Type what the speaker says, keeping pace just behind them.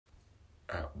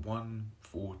at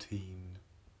 1:14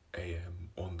 a.m.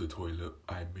 on the toilet,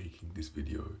 I'm making this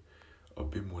video.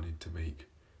 I've been wanting to make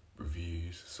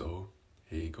reviews, so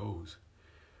here it goes.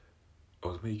 I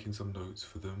was making some notes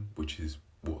for them, which is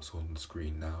what's on the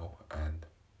screen now, and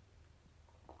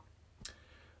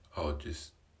I'll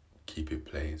just keep it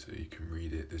playing so you can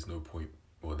read it. There's no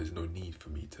need for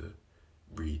me to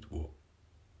read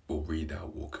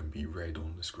out what can be read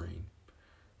on the screen.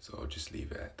 So I'll just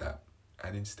leave it at that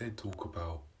and instead talk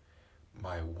about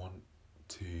my want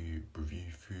to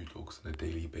review food logs on a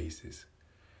daily basis.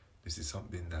 This is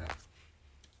something that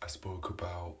I spoke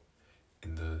about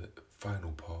in the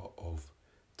final part of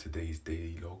today's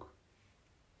daily log,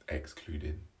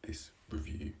 excluding this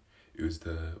review. It was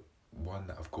the one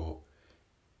that I've got,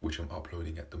 which I'm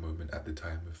uploading at the moment at the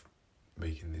time of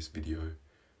making this video,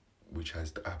 which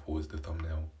has the apple as the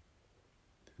thumbnail.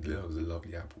 That was a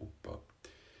lovely apple, but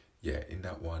yeah, in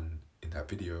that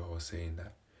video I was saying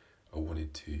that I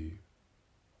wanted to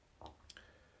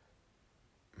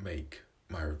make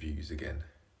my reviews again,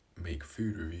 make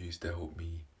food reviews to help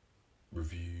me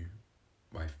review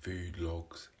my food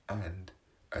logs and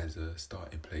as a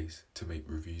starting place to make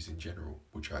reviews in general,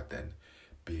 which I'd then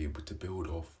be able to build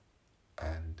off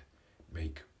and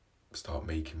start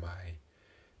making my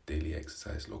daily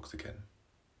exercise logs again.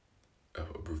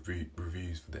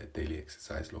 Reviews for the daily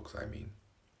exercise logs, I mean.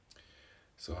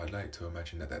 So I'd like to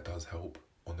imagine that does help,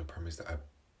 on the premise that I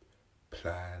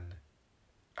plan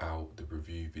out the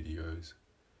review videos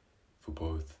for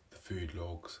both the food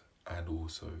logs and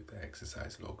also the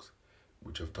exercise logs,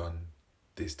 which I've done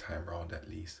this time round at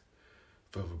least,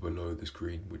 further below the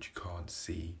screen, which you can't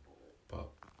see. But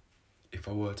if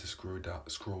I were to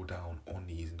scroll down on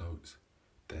these notes,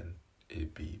 then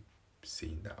it'd be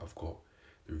seen that I've got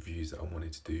the reviews that I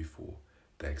wanted to do for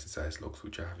the exercise logs,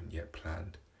 which I haven't yet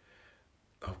planned.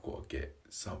 I've got to get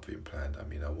something planned. I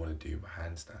mean, I want to do my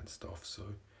handstand stuff, so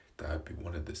that would be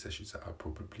one of the sessions that I'll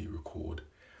probably record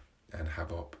and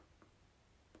have up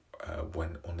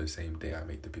when on the same day I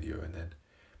make the video, and then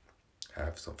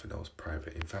have something else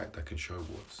private. In fact, I can show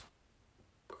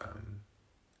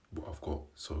what I've got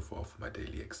so far for my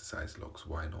daily exercise logs.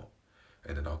 Why not?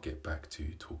 And then I'll get back to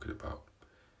talking about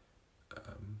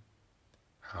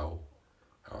how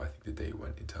I think the day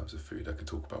went in terms of food. I could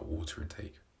talk about water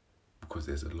intake, because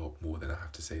there's a lot more that I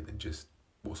have to say than just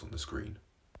what's on the screen.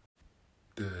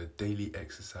 The daily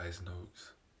exercise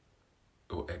notes,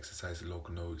 or exercise log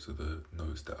notes, are the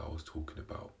notes that I was talking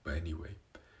about. But anyway,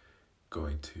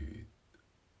 going to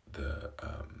the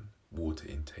water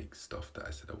intake stuff that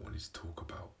I said I wanted to talk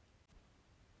about.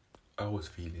 I was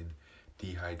feeling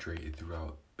dehydrated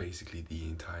throughout basically the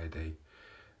entire day,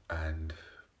 and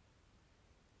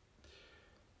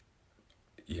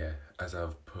yeah, as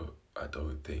I've put, I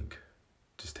don't think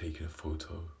just taking a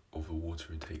photo of the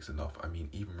water intake's enough. I mean,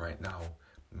 even right now,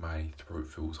 my throat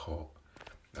feels hot,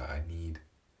 that I need,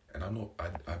 and I'm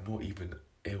not even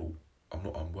ill, I'm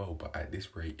not unwell, but at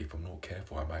this rate, if I'm not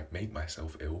careful, I might make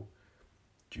myself ill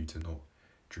due to not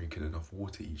drinking enough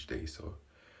water each day. So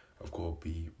I've got to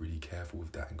be really careful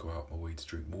with that and go out my way to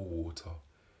drink more water.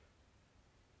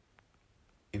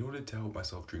 In order to help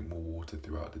myself drink more water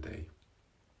throughout the day,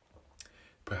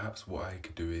 perhaps what I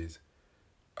could do is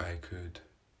I could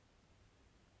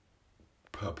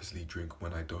purposely drink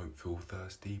when I don't feel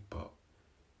thirsty, but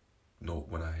not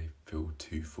when I feel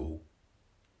too full.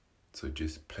 So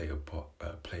just play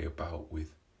about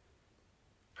with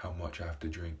how much I have to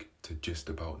drink to just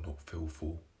about not feel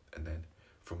full, and then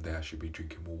from there I should be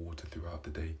drinking more water throughout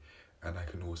the day. And I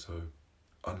can also,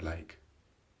 unlike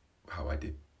how I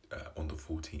did on the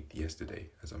 14th yesterday,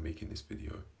 as I'm making this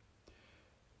video,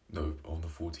 on the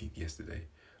 14th yesterday,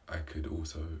 I could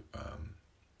also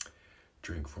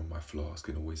drink from my flask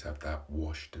and always have that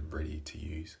washed and ready to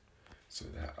use, so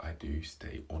that I do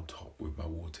stay on top with my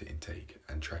water intake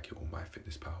and track it on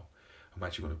MyFitnessPal. I'm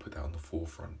actually going to put that on the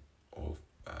forefront of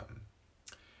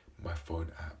my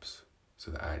phone apps,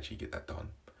 so that I actually get that done.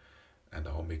 And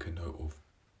I'll make a note of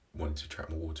wanting to track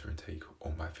my water intake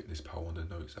on MyFitnessPal on the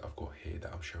notes that I've got here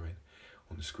that I'm showing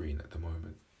on the screen at the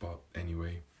moment. But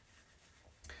anyway,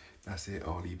 that's it.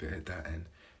 I'll leave it at that and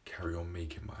carry on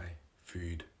making my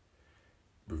food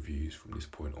reviews from this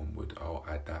point onward. I'll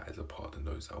add that as a part of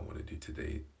the notes I want to do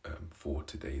today, for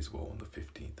today as well, on the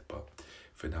 15th. But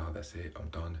for now, that's it. I'm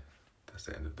done. That's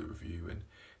the end of the review, and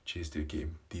cheers to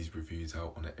getting these reviews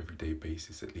out on an everyday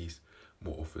basis, at least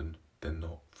more often than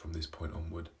not from this point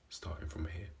onward, starting from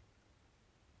here.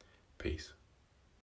 Peace.